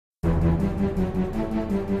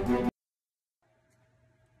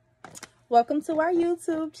Welcome to our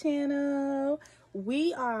YouTube channel.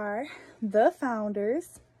 We are the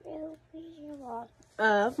founders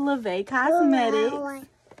of LeVay Cosmetics.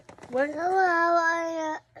 What?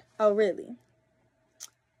 Oh, really?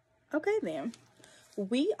 Okay, then.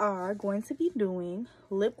 We are going to be doing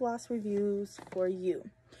lip gloss reviews for you.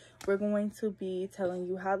 We're going to be telling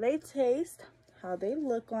you how they taste, how they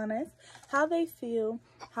look on us, how they feel,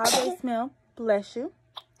 how they smell. Bless you.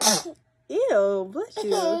 Ew, bless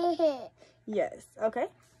you. Yes, okay.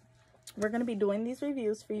 We're going to be doing these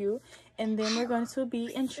reviews for you, and then we're going to be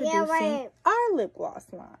introducing our lip gloss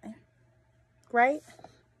line. Right?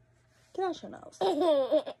 Get out your nose.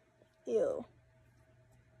 Ew.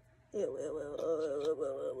 Ew, ew, ew, ew, ew,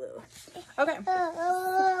 ew, ew. Okay.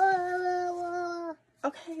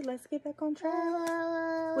 Okay, let's get back on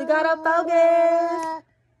track. We got to focus.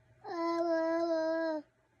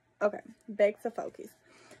 Okay, back to focus.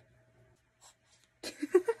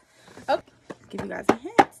 Okay, give you guys a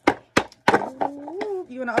hint. Ooh,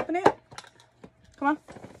 you want to open it? Come on.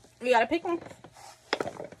 We got to pick one.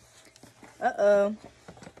 Uh-oh.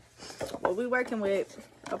 What we working with?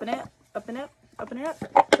 Open it. Open it. Open it up.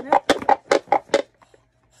 Open it up.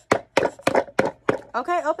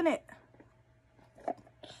 Okay, open it.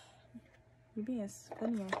 You're being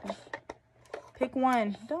funny. Pick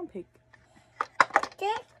one. Don't pick.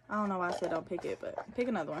 I don't know why I said don't pick it, but pick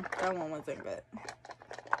another one. That one wasn't good.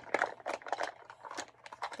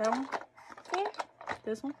 That one?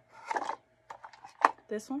 This one?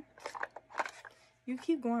 This one? You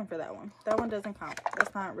keep going for that one. That one doesn't count.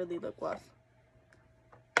 That's not really lip gloss.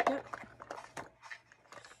 Yep.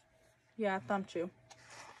 Yeah, I thumped you.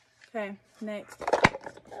 Okay, next.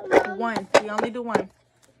 One. We only do one.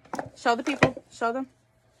 Show the people. Show them.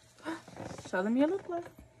 Show them your lip gloss.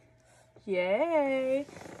 Yay.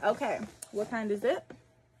 Okay. What kind is it?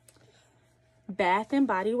 Bath and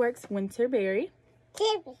Body Works Winterberry.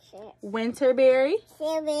 Winterberry.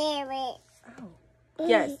 Oh.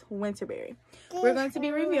 Yes, Winterberry. We're going to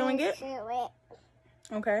be reviewing it.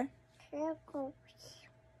 Okay.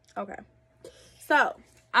 Okay. So,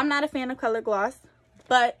 I'm not a fan of colored gloss,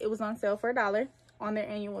 but it was on sale for $1 on their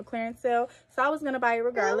annual clearance sale. So, I was going to buy it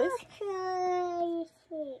regardless.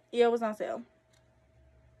 Yeah, it was on sale.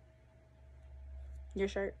 Your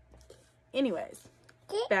shirt. Anyways,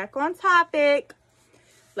 back on topic.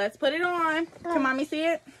 Let's put it on. Can mommy see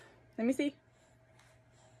it? Let me see.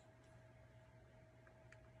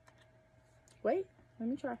 Wait, let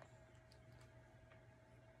me try.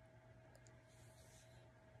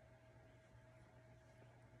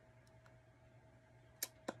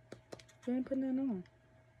 You ain't putting that on.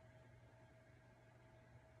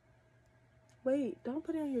 Wait, don't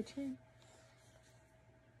put it on your chin.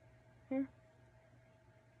 Here.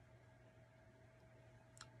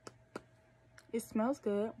 It smells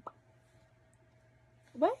good.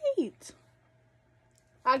 Wait.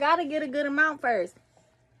 I gotta get a good amount first.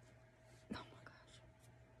 Oh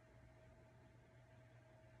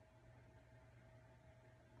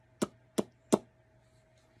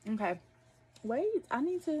my gosh. Okay. Wait, I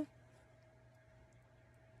need to.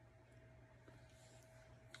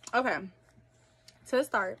 Okay. To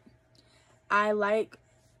start, I like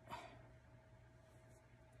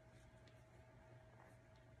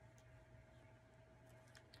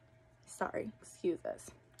excuse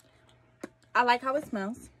us. I like how it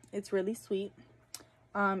smells. It's really sweet.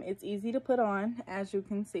 It's easy to put on, as you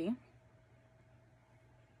can see.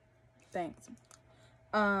 Thanks.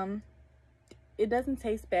 It doesn't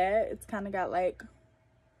taste bad. It's kind of got like,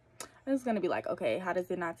 it's gonna be like, okay, how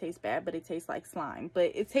does it not taste bad? But it tastes like slime.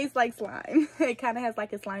 But it tastes like slime. It kind of has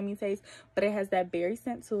like a slimy taste, but it has that berry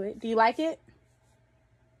scent to it. Do you like it?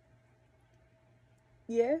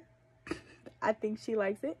 Yeah. I think she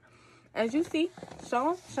likes it. As you see,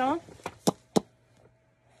 show them.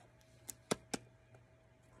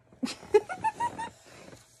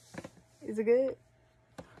 Is it good?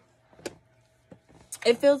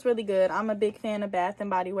 It feels really good. I'm a big fan of Bath and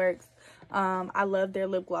Body Works. I love their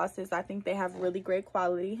lip glosses. I think they have really great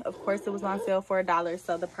quality. Of course, it was on sale for $1,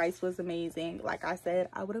 so the price was amazing. Like I said,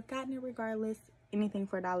 I would have gotten it regardless. Anything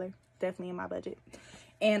for $1, definitely in my budget.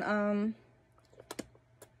 And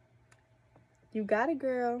you got it,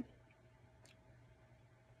 girl.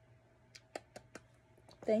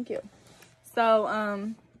 Thank you. So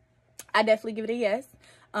I definitely give it a yes.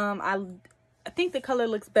 I think the color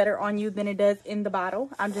looks better on you than it does in the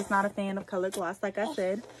bottle. I'm just not a fan of colored gloss, like I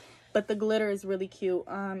said. But the glitter is really cute.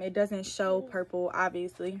 It doesn't show purple,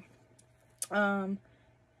 obviously.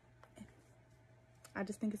 I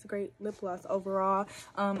just think it's a great lip gloss overall.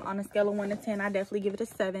 On a scale of 1 to 10, I definitely give it a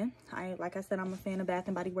 7. Like I said, I'm a fan of Bath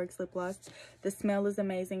and Body Works lip gloss. The smell is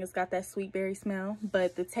amazing. It's got that sweet berry smell,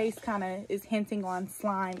 but the taste kind of is hinting on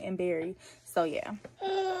slime and berry. So yeah.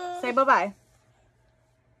 Say bye-bye.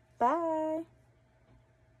 Bye.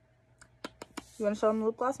 You want to show them the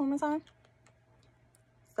lip gloss one more time?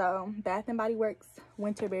 So Bath and Body Works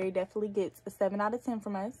Winterberry definitely gets a 7 out of 10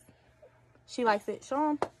 from us. She likes it. Show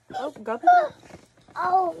them. Oh, go pick it up.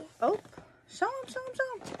 Oh. Show them, show them,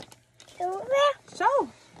 show them. Show.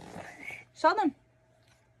 Show them.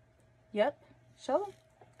 Yep. Show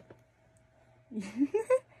them.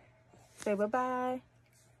 Say bye-bye.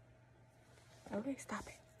 Okay, stop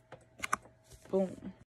it. Boom.